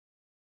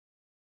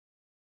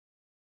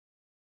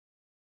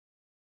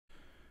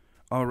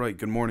All right,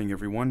 good morning,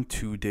 everyone.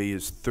 Today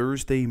is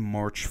Thursday,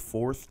 March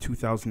 4th,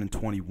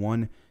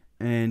 2021,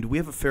 and we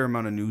have a fair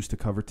amount of news to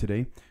cover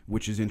today,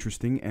 which is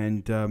interesting,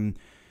 and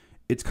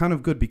it's kind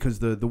of good because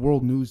the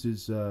world news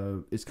is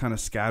kind of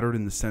scattered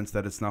in the sense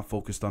that it's not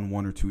focused on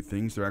one or two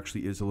things. There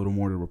actually is a little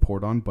more to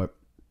report on, but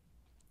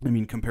I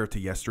mean, compared to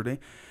yesterday.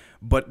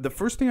 But the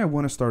first thing I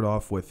want to start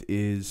off with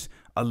is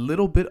a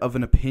little bit of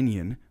an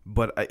opinion,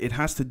 but it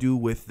has to do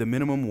with the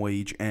minimum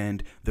wage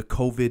and the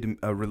COVID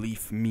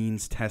relief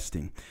means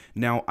testing.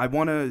 Now, I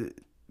want to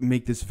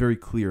make this very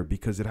clear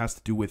because it has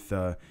to do with,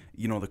 the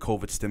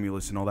COVID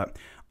stimulus and all that.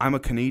 I'm a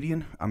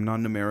Canadian. I'm not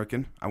an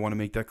American. I want to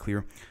make that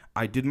clear.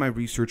 I did my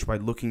research by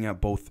looking at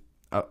both,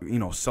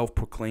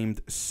 self-proclaimed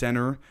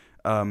center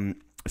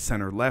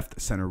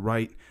left, center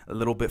right, a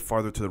little bit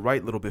farther to the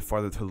right, a little bit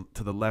farther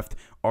to the left,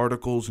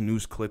 articles,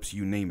 news clips,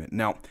 you name it.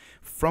 Now,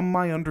 from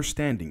my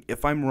understanding,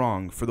 if I'm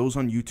wrong, for those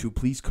on YouTube,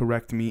 please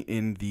correct me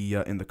in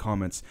the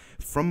comments.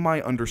 From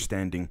my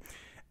understanding,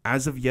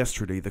 as of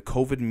yesterday, the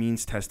COVID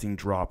means testing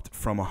dropped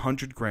from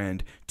 100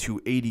 grand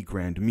to 80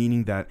 grand,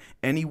 meaning that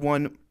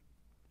anyone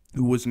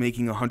who was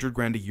making 100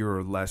 grand a year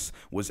or less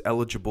was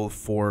eligible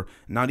for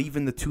not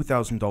even the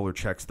 $2,000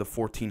 checks, the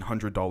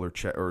 $1,400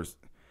 check, or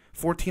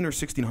 $1,400 or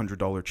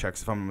 $1,600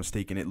 checks, if I'm not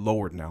mistaken. It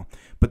lowered now,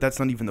 but that's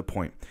not even the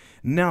point.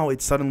 Now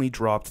it suddenly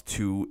dropped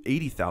to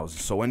 80,000.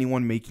 So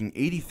anyone making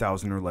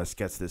 80,000 or less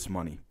gets this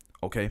money.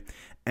 Okay,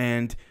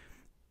 and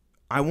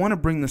I want to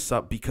bring this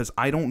up because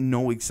I don't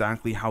know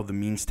exactly how the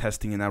means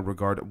testing in that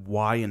regard,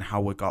 why and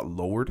how it got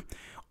lowered.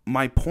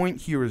 My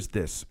point here is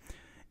this.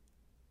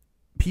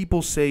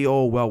 People say,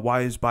 oh, well,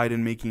 why is Biden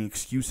making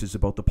excuses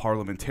about the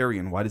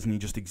parliamentarian? Why doesn't he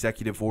just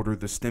executive order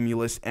the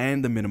stimulus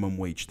and the minimum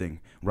wage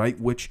thing, right?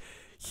 Which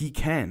he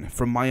can,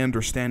 from my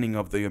understanding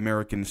of the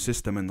American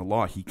system and the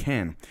law, he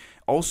can.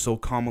 Also,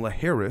 Kamala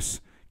Harris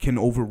can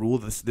overrule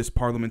this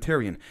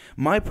parliamentarian.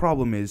 My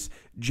problem is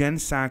Jen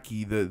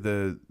Psaki,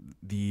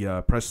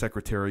 the press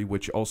secretary,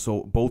 which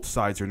also both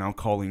sides are now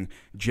calling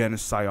Jen a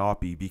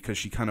psyope because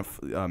she kind of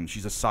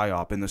she's a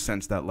psyop in the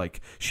sense that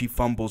like she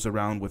fumbles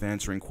around with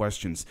answering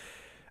questions.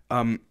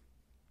 When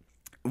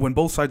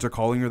both sides are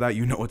calling her that,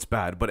 you know it's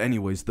bad. But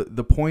anyways,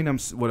 the point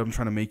what I'm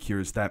trying to make here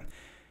is that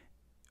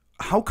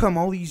how come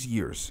all these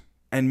years,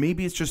 and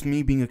maybe it's just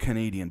me being a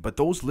Canadian, but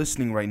those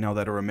listening right now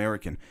that are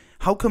American,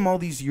 how come all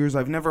these years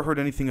I've never heard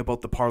anything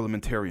about the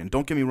parliamentarian?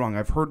 Don't get me wrong,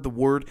 I've heard the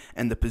word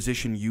and the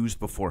position used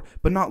before,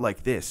 but not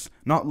like this.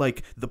 Not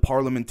like the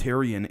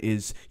parliamentarian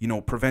is,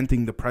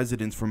 preventing the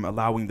president from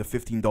allowing the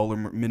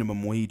 $15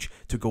 minimum wage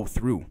to go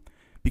through.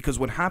 Because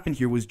what happened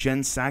here was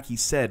Jen Psaki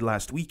said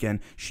last weekend,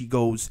 she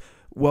goes,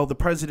 well, the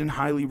president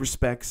highly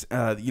respects,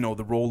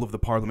 the role of the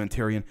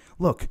parliamentarian.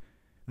 Look,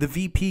 the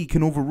VP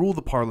can overrule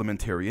the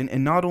parliamentarian,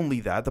 and not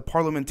only that, the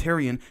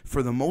parliamentarian,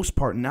 for the most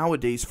part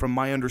nowadays, from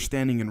my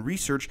understanding and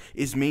research,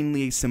 is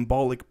mainly a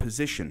symbolic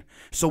position.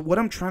 So what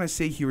I'm trying to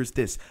say here is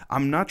this.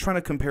 I'm not trying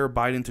to compare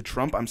Biden to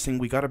Trump. I'm saying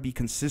we got to be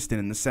consistent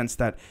in the sense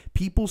that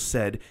people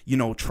said,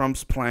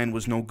 Trump's plan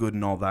was no good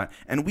and all that,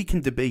 and we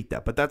can debate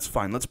that, but that's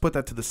fine. Let's put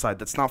that to the side.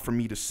 That's not for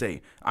me to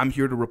say. I'm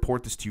here to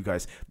report this to you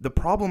guys. The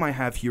problem I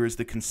have here is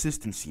the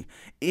consistency.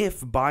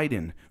 If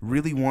Biden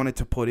really wanted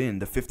to put in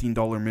the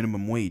 $15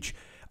 minimum wage,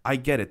 I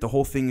get it. The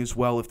whole thing is,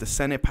 well, if the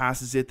Senate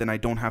passes it, then I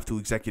don't have to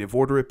executive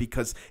order it,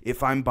 because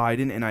if I'm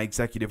Biden and I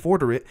executive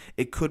order it,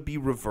 it could be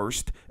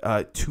reversed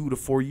 2 to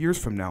 4 years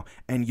from now.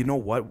 And you know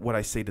what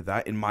I say to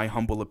that, in my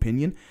humble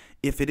opinion?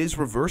 If it is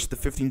reversed, the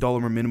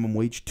 $15 minimum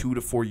wage 2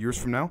 to 4 years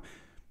from now,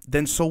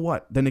 then so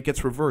what? Then it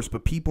gets reversed.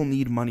 But people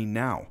need money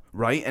now,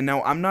 right? And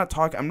now I'm not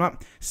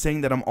saying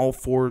that I'm all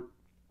for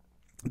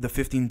the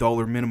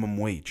 $15 minimum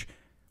wage,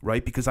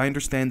 right? Because I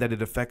understand that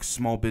it affects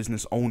small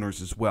business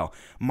owners as well.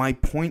 My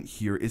point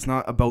here is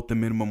not about the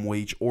minimum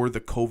wage or the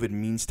COVID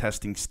means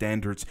testing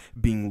standards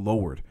being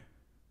lowered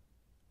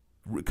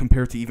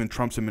compared to even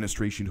Trump's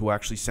administration, who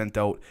actually sent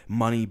out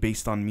money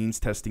based on means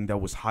testing that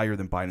was higher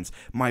than Biden's.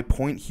 My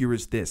point here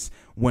is this.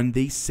 When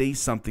they say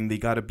something, they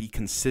got to be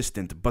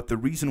consistent. But the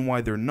reason why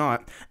they're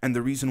not, and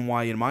the reason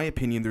why, in my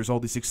opinion, there's all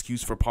this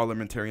excuse for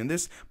parliamentarian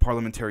this,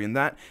 parliamentarian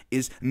that,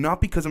 is not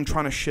because I'm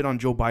trying to shit on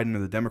Joe Biden or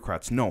the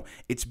Democrats. No,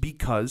 it's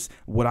because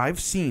what I've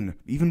seen,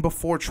 even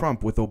before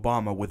Trump, with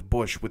Obama, with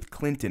Bush, with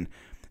Clinton,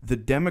 the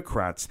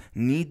Democrats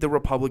need the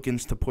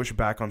Republicans to push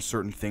back on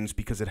certain things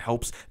because it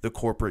helps the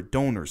corporate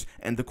donors.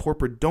 And the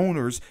corporate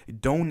donors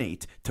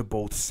donate to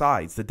both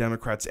sides, the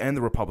Democrats and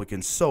the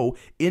Republicans. So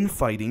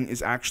infighting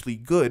is actually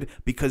good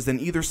because then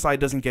either side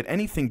doesn't get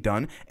anything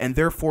done, and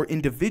therefore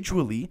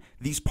individually,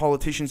 these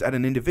politicians at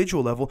an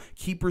individual level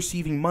keep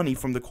receiving money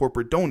from the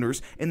corporate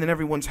donors, and then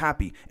everyone's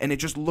happy. And it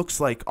just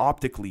looks like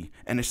optically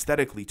and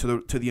aesthetically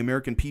to the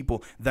American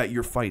people that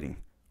you're fighting.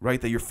 right?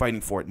 That you're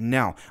fighting for it.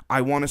 Now,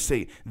 I want to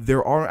say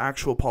there are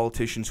actual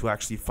politicians who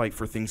actually fight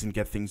for things and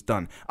get things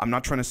done. I'm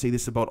not trying to say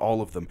this about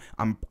all of them.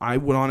 I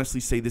would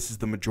honestly say this is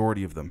the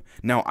majority of them.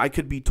 Now, I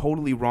could be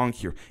totally wrong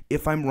here.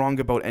 If I'm wrong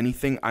about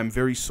anything, I'm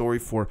very sorry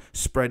for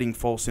spreading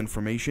false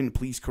information.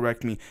 Please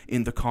correct me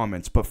in the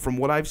comments. But from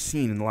what I've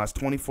seen in the last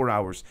 24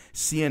 hours,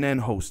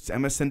 CNN hosts,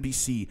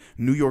 MSNBC,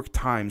 New York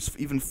Times,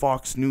 even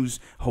Fox News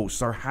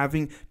hosts are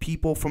having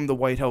people from the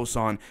White House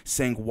on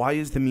saying, why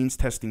is the means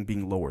testing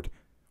being lowered?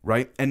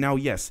 Right? And now,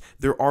 yes,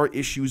 there are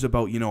issues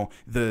about,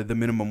 the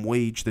minimum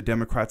wage. The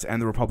Democrats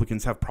and the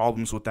Republicans have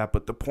problems with that.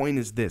 But the point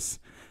is this.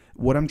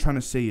 What I'm trying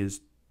to say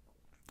is,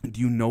 do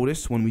you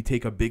notice when we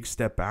take a big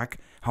step back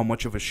how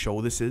much of a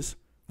show this is?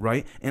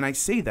 Right? And I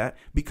say that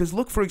because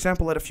look, for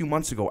example, at a few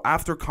months ago,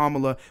 after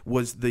Kamala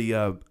was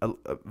the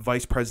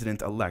vice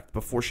president-elect,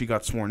 before she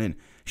got sworn in,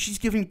 she's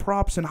giving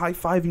props and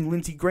high-fiving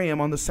Lindsey Graham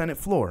on the Senate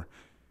floor.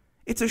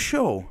 It's a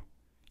show.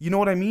 You know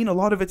what I mean? A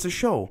lot of it's a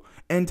show.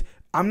 And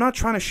I'm not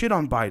trying to shit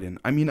on Biden.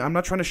 I mean, I'm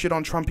not trying to shit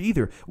on Trump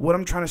either. What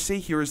I'm trying to say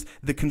here is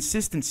the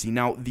consistency.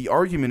 Now, the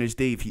argument is,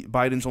 Dave,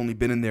 Biden's only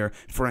been in there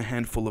for a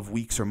handful of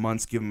weeks or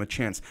months. Give him a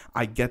chance.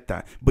 I get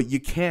that. But you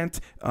can't,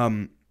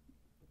 in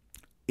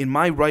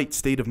my right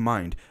state of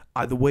mind,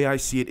 the way I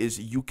see it is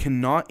you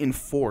cannot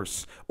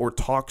enforce or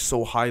talk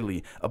so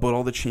highly about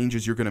all the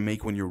changes you're going to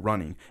make when you're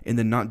running and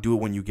then not do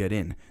it when you get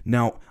in.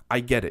 Now,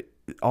 I get it.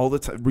 All the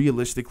time,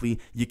 realistically,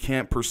 you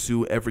can't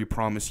pursue every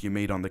promise you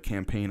made on the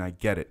campaign. I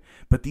get it.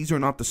 But these are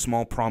not the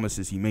small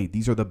promises he made.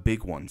 These are the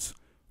big ones,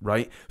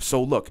 right?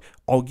 So look,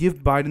 I'll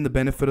give Biden the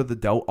benefit of the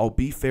doubt. I'll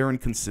be fair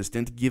and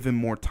consistent. Give him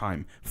more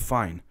time.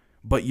 Fine.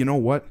 But you know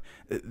what?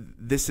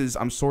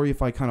 I'm sorry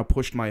if I kind of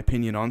pushed my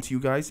opinion onto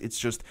you guys. It's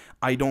just,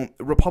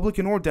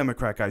 Republican or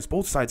Democrat guys,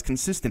 both sides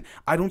consistent.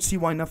 I don't see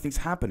why nothing's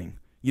happening.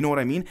 You know what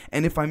I mean?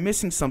 And if I'm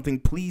missing something,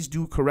 please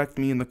do correct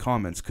me in the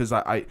comments, because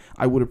I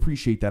would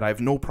appreciate that. I have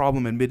no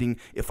problem admitting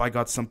if I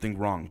got something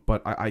wrong,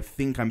 but I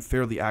think I'm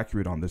fairly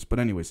accurate on this. But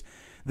anyways,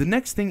 the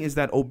next thing is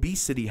that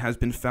obesity has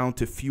been found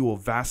to fuel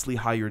vastly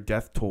higher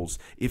death tolls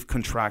if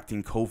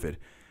contracting COVID.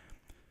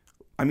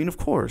 I mean, of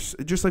course,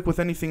 just like with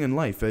anything in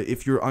life,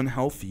 if you're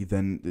unhealthy,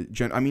 then,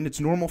 it's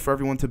normal for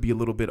everyone to be a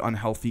little bit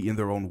unhealthy in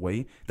their own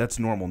way. That's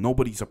normal.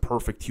 Nobody's a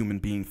perfect human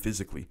being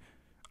physically.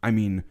 I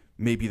mean,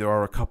 maybe there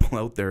are a couple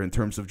out there in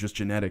terms of just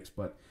genetics,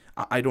 but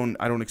I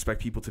don't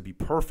expect people to be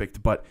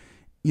perfect. But,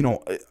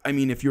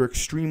 if you're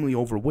extremely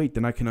overweight,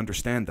 then I can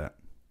understand that.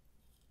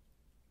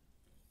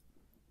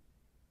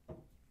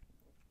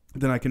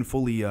 Then I can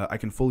fully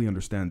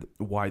understand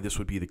why this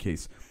would be the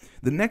case.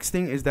 The next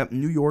thing is that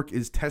New York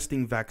is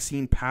testing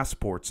vaccine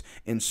passports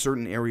in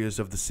certain areas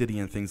of the city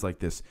and things like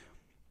this.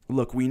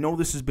 Look, we know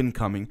this has been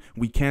coming.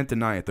 We can't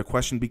deny it. The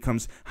question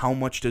becomes, how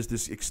much does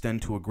this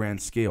extend to a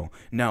grand scale?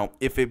 Now,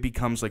 if it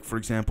becomes like, for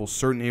example,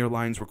 certain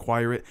airlines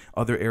require it,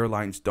 other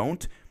airlines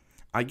don't,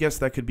 I guess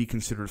that could be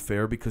considered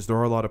fair because there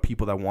are a lot of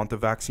people that want the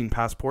vaccine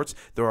passports.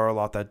 There are a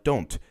lot that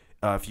don't.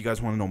 If you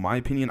guys want to know my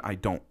opinion, I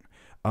don't.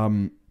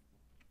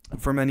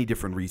 For many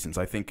different reasons.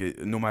 I think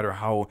no matter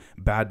how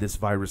bad this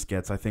virus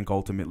gets, I think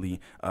ultimately,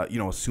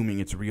 assuming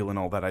it's real and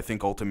all that, I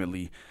think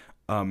ultimately,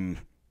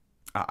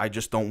 I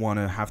just don't want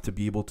to have to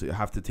be able to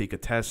have to take a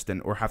test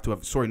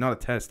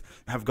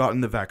have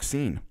gotten the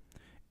vaccine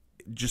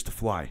just to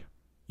fly.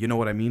 You know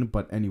what I mean?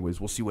 But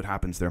anyways, we'll see what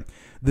happens there.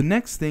 The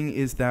next thing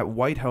is that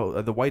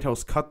the White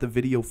House cut the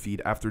video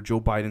feed after Joe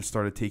Biden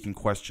started taking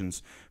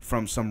questions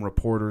from some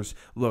reporters.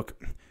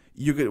 Look,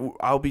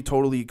 I'll be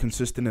totally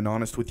consistent and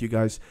honest with you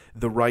guys.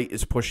 The right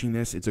is pushing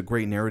this. It's a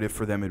great narrative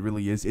for them. It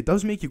really is. It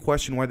does make you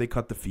question why they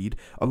cut the feed.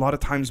 A lot of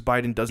times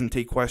Biden doesn't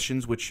take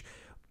questions, which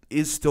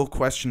is still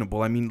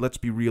questionable. I mean, let's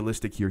be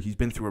realistic here. He's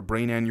been through a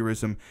brain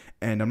aneurysm,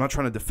 and I'm not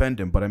trying to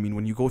defend him, but I mean,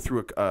 when you go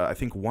through, I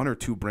think 1 or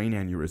 2 brain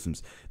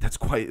aneurysms,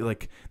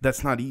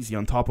 that's not easy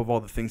on top of all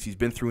the things he's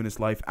been through in his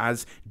life,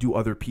 as do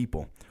other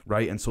people,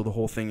 right? And so the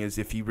whole thing is,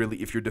 if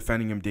you're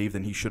defending him, Dave,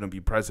 then he shouldn't be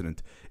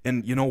president.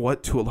 And you know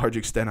what? To a large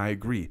extent, I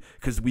agree,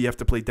 because we have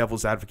to play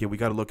devil's advocate. We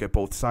got to look at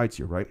both sides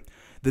here, right?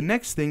 The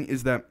next thing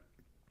is that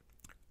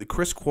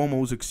Chris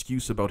Cuomo's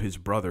excuse about his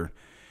brother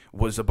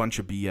was a bunch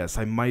of BS.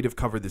 I might have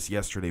covered this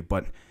yesterday,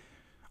 but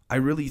I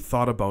really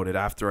thought about it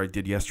after I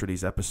did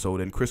yesterday's episode,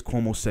 and Chris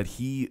Cuomo said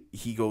he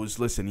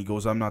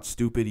goes, I'm not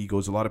stupid. He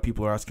goes, a lot of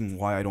people are asking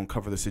why I don't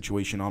cover the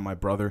situation on my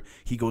brother.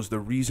 He goes, the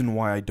reason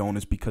why I don't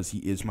is because he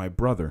is my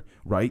brother,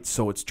 right?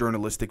 So it's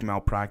journalistic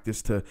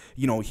malpractice to,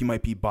 he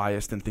might be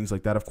biased and things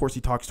like that. Of course,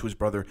 he talks to his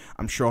brother,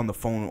 I'm sure, on the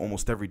phone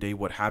almost every day,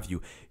 what have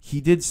you. He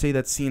did say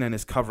that CNN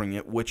is covering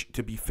it, which,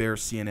 to be fair,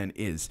 CNN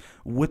is.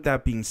 With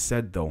that being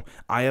said, though,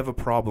 I have a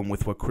problem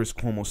with what Chris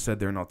Cuomo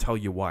said there, and I'll tell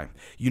you why.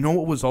 You know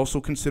what was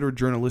also considered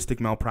journalistic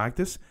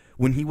malpractice?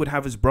 When he would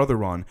have his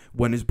brother on,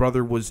 when his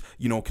brother was,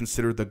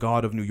 considered the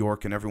god of New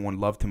York and everyone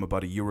loved him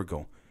about a year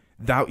ago.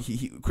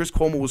 Chris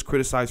Cuomo was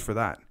criticized for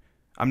that.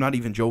 I'm not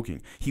even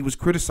joking. He was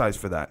criticized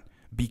for that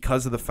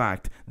because of the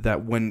fact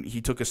that when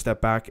he took a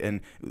step back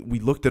and we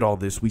looked at all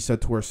this, we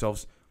said to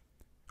ourselves,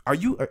 Are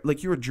you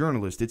like, you're a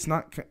journalist? It's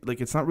not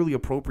like, it's not really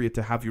appropriate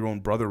to have your own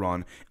brother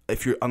on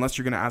if you're unless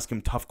you're gonna ask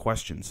him tough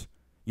questions.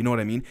 You know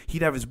what I mean?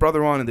 He'd have his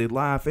brother on and they'd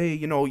laugh. Hey,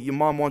 your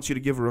mom wants you to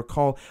give her a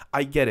call.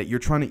 I get it. You're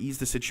trying to ease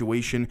the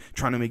situation,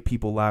 trying to make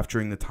people laugh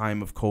during the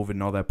time of COVID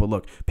and all that. But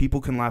look, people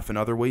can laugh in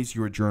other ways.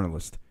 You're a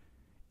journalist.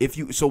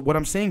 So what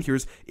I'm saying here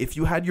is, if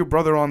you had your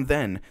brother on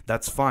then,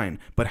 that's fine.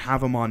 But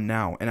have him on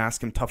now and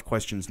ask him tough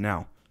questions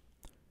now.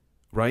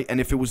 Right?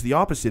 And if it was the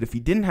opposite, if he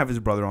didn't have his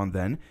brother on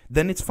then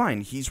it's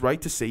fine. He's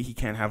right to say he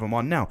can't have him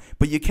on now.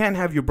 But you can't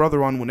have your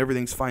brother on when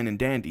everything's fine and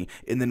dandy,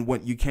 and then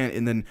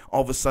and then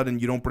all of a sudden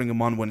you don't bring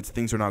him on when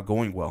things are not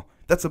going well.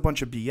 That's a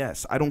bunch of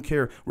BS. I don't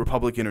care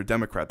Republican or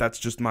Democrat. That's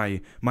just my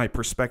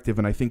perspective,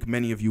 and I think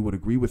many of you would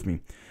agree with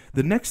me.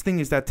 The next thing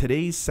is that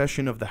today's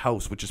session of the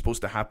House, which is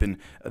supposed to happen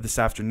this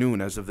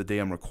afternoon as of the day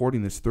I'm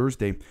recording this,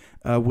 Thursday,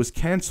 was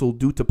canceled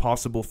due to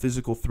possible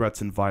physical threats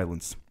and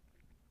violence.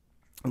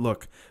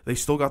 Look, they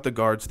still got the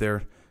guards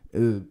there.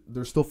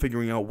 They're still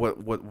figuring out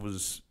what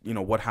was,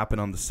 what happened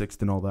on the 6th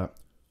and all that.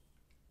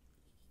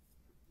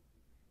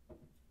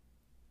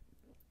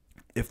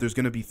 If there's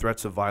going to be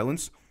threats of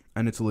violence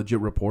and it's a legit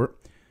report,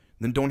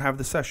 then don't have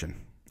the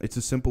session. It's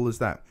as simple as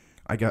that.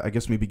 I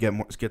guess maybe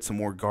get some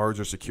more guards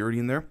or security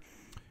in there.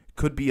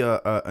 Could be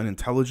an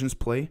intelligence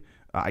play.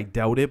 I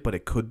doubt it, but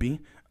it could be.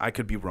 I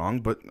could be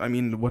wrong, but I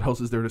mean, what else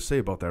is there to say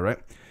about that, right?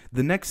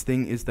 The next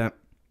thing is that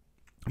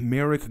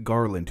Merrick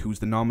Garland, who's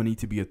the nominee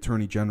to be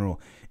Attorney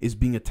General, is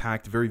being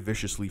attacked very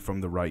viciously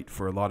from the right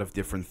for a lot of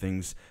different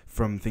things,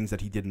 from things that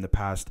he did in the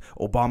past.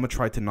 Obama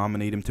tried to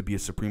nominate him to be a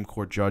Supreme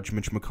Court judge.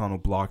 Mitch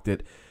McConnell blocked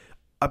it.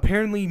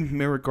 Apparently,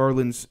 Merrick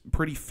Garland's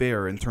pretty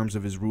fair in terms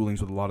of his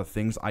rulings with a lot of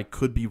things. I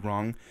could be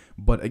wrong,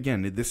 but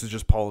again, this is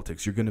just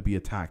politics. You're going to be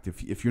attacked.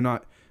 If you're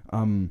not...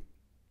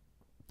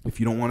 If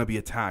you don't want to be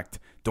attacked,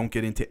 don't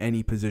get into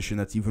any position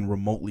that's even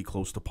remotely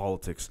close to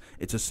politics.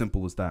 It's as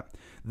simple as that.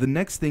 The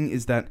next thing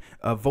is that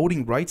a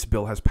voting rights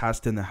bill has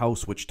passed in the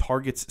House, which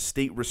targets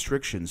state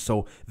restrictions.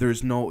 So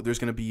there's going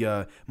to be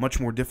a much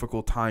more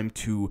difficult time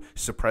to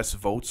suppress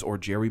votes or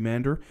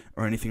gerrymander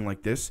or anything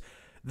like this.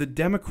 The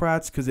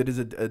Democrats, because it is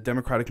a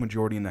Democratic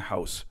majority in the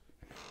House,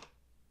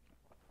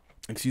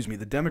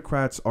 the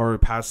Democrats are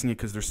passing it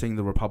because they're saying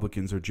the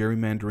Republicans are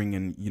gerrymandering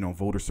and,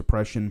 voter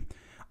suppression.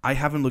 I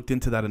haven't looked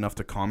into that enough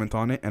to comment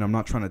on it, and I'm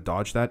not trying to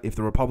dodge that. If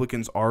the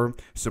Republicans are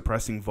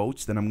suppressing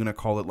votes, then I'm going to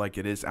call it like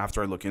it is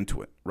after I look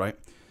into it, right?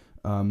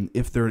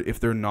 If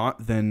they're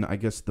not, then I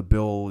guess the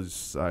bill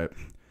is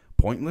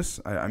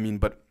pointless. I mean,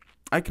 but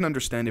I can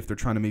understand if they're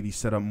trying to maybe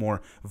set up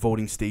more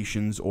voting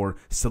stations or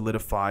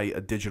solidify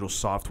a digital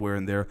software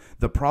in there.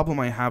 The problem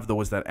I have,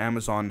 though, is that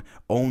Amazon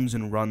owns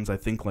and runs, I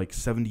think, like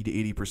 70 to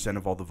 80%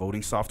 of all the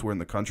voting software in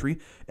the country,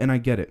 and I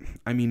get it.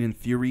 I mean, in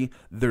theory,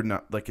 they're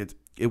not like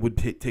it would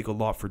take a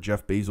lot for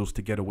Jeff Bezos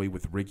to get away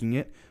with rigging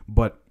it,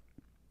 but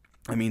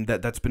I mean,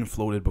 that's been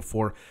floated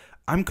before.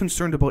 I'm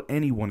concerned about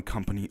any one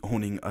company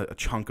owning a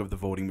chunk of the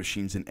voting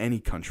machines in any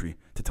country,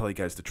 to tell you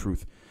guys the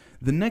truth.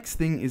 The next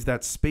thing is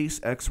that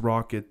SpaceX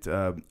rocket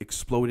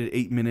exploded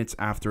 8 minutes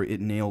after it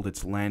nailed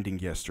its landing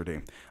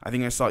yesterday. I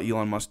think I saw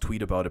Elon Musk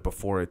tweet about it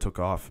before it took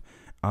off.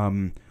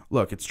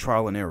 Look, it's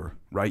trial and error,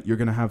 right? You're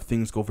going to have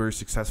things go very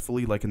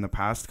successfully, like in the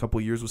past couple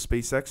of years with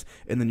SpaceX,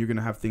 and then you're going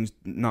to have things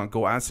not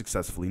go as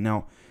successfully.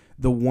 Now,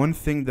 the one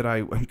thing that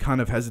I'm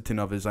kind of hesitant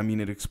of is, I mean,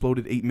 it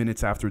exploded 8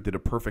 minutes after it did a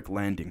perfect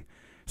landing.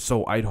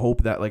 So I'd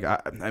hope that, like,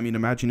 I mean,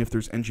 imagine if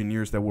there's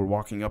engineers that were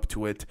walking up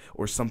to it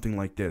or something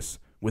like this.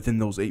 Within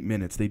those 8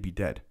 minutes, they'd be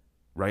dead,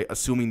 right?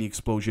 Assuming the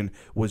explosion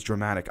was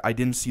dramatic. I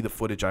didn't see the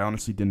footage. I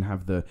honestly didn't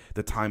have the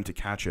time to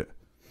catch it.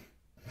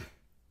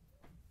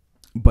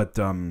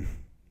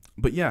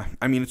 But yeah,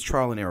 I mean, it's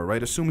trial and error,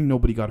 right? Assuming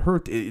nobody got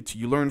hurt,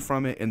 you learn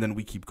from it, and then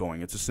we keep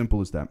going. It's as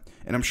simple as that.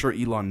 And I'm sure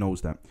Elon knows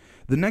that.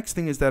 The next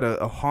thing is that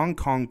a Hong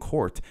Kong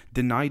court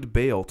denied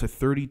bail to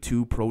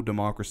 32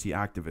 pro-democracy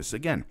activists.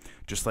 Again,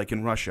 just like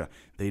in Russia,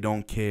 they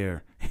don't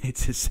care.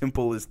 It's as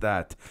simple as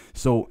that.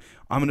 So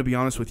I'm going to be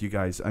honest with you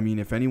guys. I mean,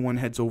 if anyone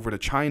heads over to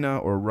China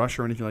or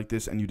Russia or anything like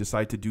this and you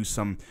decide to do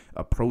some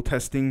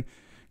protesting,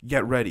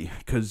 get ready,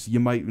 because you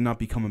might not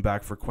be coming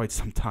back for quite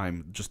some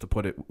time, just to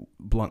put it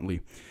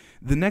bluntly.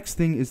 The next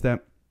thing is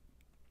that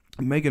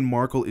Meghan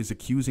Markle is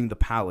accusing the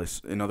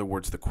palace, in other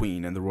words, the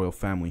Queen and the royal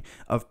family,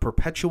 of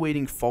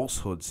perpetuating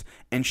falsehoods,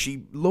 and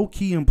she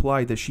low-key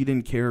implied that she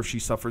didn't care if she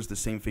suffers the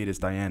same fate as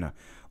Diana.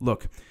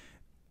 Look,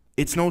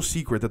 it's no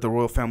secret that the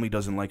royal family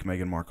doesn't like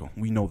Meghan Markle.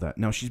 We know that.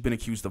 Now, she's been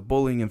accused of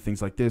bullying and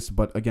things like this,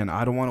 but again,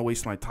 I don't want to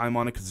waste my time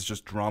on it because it's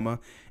just drama.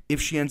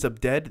 If she ends up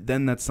dead,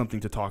 then that's something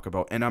to talk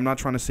about. And I'm not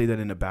trying to say that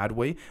in a bad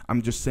way.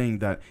 I'm just saying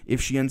that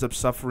if she ends up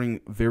suffering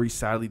very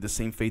sadly the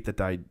same fate that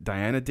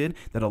Diana did,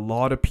 that a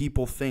lot of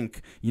people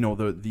think, you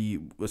know,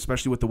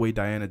 especially with the way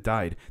Diana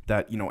died,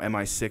 that, you know,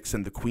 MI6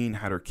 and the Queen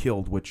had her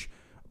killed, which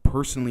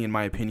personally, in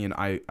my opinion,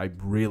 I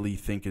really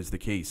think is the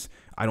case.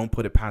 I don't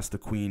put it past the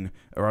Queen,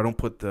 or I don't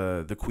put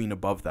the Queen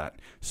above that.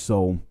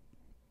 So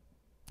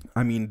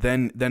I mean,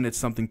 then it's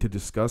something to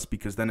discuss,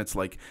 because then it's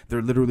like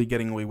they're literally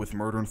getting away with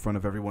murder in front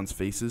of everyone's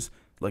faces,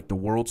 like the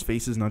world's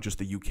faces, not just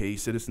the UK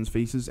citizens'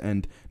 faces,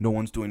 and no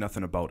one's doing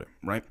nothing about it,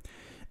 right?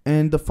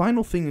 And the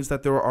final thing is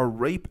that there are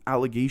rape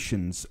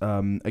allegations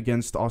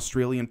against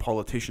Australian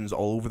politicians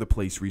all over the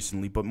place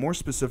recently. But more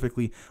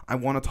specifically, I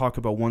want to talk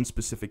about one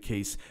specific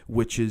case,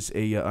 which is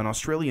an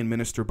Australian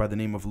minister by the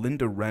name of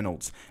Linda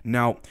Reynolds.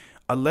 Now,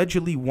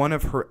 allegedly, one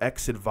of her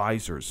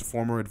ex-advisors,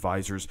 former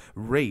advisors,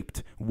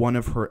 raped one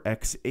of her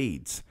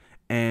ex-aides.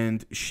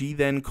 And she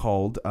then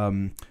called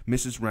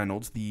Mrs.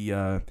 Reynolds,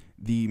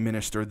 the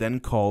minister, then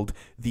called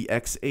the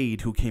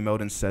ex-aide who came out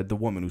and said, the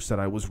woman who said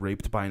I was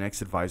raped by an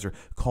ex-advisor,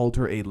 called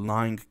her a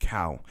lying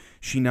cow.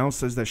 She now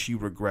says that she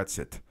regrets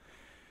it.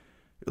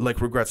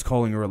 Like, regrets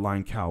calling her a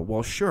lying cow.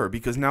 Well, sure,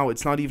 because now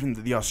it's not even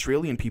the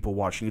Australian people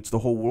watching, it's the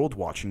whole world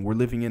watching. We're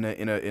living in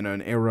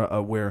an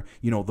era where,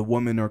 you know, the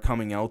women are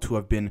coming out who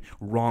have been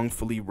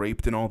wrongfully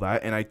raped and all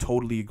that, and I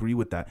totally agree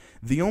with that.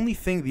 The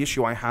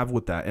issue I have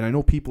with that, and I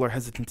know people are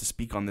hesitant to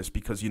speak on this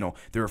because, you know,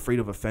 they're afraid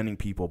of offending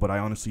people, but I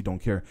honestly don't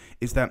care,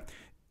 is that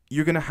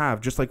you're going to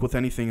have, just like with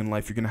anything in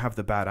life, you're going to have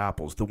the bad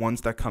apples, the ones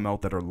that come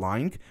out that are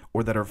lying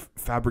or that are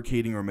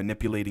fabricating or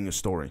manipulating a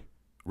story.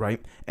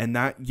 Right? And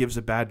that gives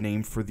a bad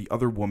name for the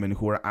other women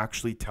who are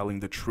actually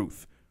telling the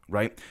truth,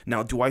 right?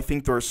 Now, do I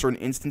think there are certain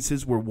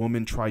instances where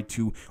women try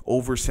to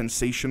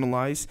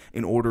over-sensationalize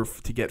in order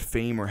to get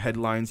fame or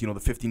headlines, you know, the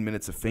 15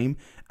 minutes of fame?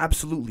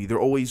 Absolutely. There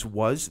always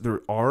was,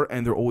 there are,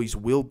 and there always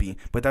will be.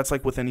 But that's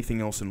like with anything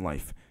else in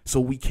life.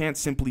 So we can't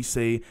simply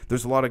say,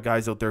 there's a lot of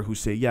guys out there who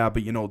say, yeah,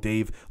 but you know,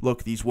 Dave,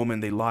 look, these women,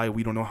 they lie.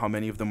 We don't know how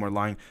many of them are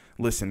lying.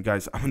 Listen,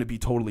 guys, I'm going to be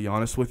totally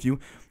honest with you.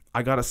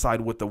 I got to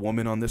side with the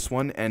woman on this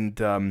one, and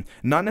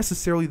not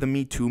necessarily the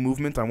Me Too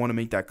movement. I want to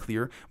make that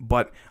clear,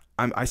 but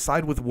I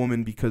side with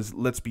women because,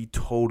 let's be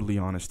totally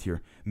honest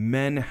here.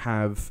 Men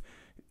have,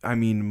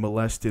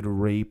 molested,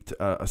 raped,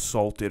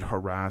 assaulted,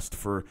 harassed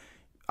for,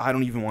 I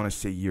don't even want to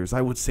say years. I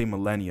would say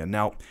millennia.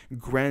 Now,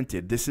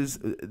 granted,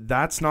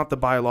 that's not the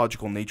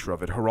biological nature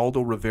of it.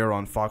 Geraldo Rivera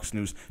on Fox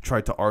News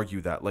tried to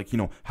argue that. Like, you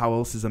know, how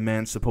else is a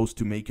man supposed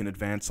to make an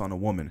advance on a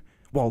woman?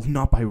 Well,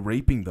 not by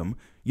raping them.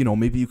 You know,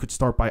 maybe you could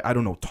start by, I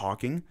don't know,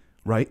 talking,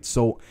 right?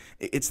 So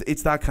it's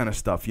that kind of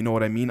stuff. You know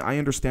what I mean? I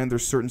understand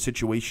there's certain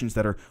situations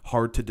that are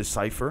hard to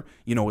decipher.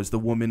 You know, is the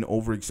woman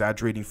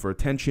over-exaggerating for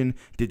attention?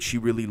 Did she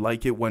really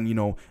like it when, you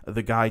know,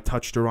 the guy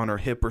touched her on her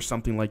hip or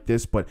something like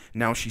this, but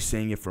now she's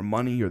saying it for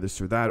money or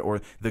this or that, or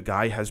the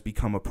guy has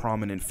become a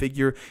prominent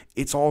figure?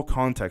 It's all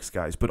context,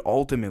 guys. But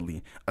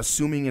ultimately,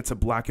 assuming it's a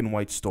black and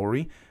white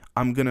story,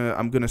 I'm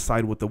gonna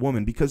side with the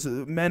woman because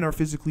men are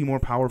physically more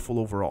powerful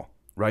overall.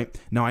 Right?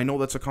 Now, I know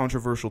that's a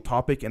controversial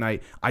topic, and I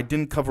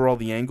didn't cover all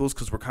the angles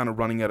because we're kind of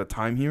running out of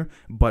time here.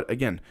 But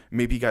again,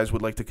 maybe you guys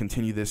would like to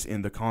continue this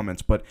in the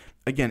comments. But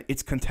again,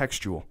 it's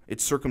contextual.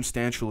 It's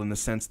circumstantial in the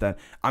sense that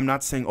I'm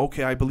not saying,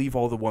 okay, I believe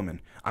all the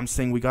women. I'm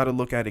saying we got to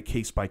look at it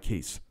case by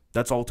case.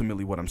 That's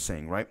ultimately what I'm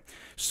saying, right?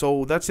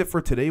 So that's it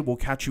for today. We'll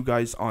catch you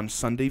guys on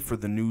Sunday for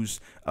the news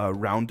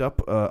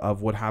roundup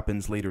of what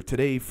happens later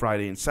today,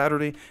 Friday, and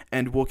Saturday.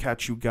 And we'll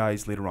catch you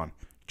guys later on.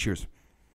 Cheers.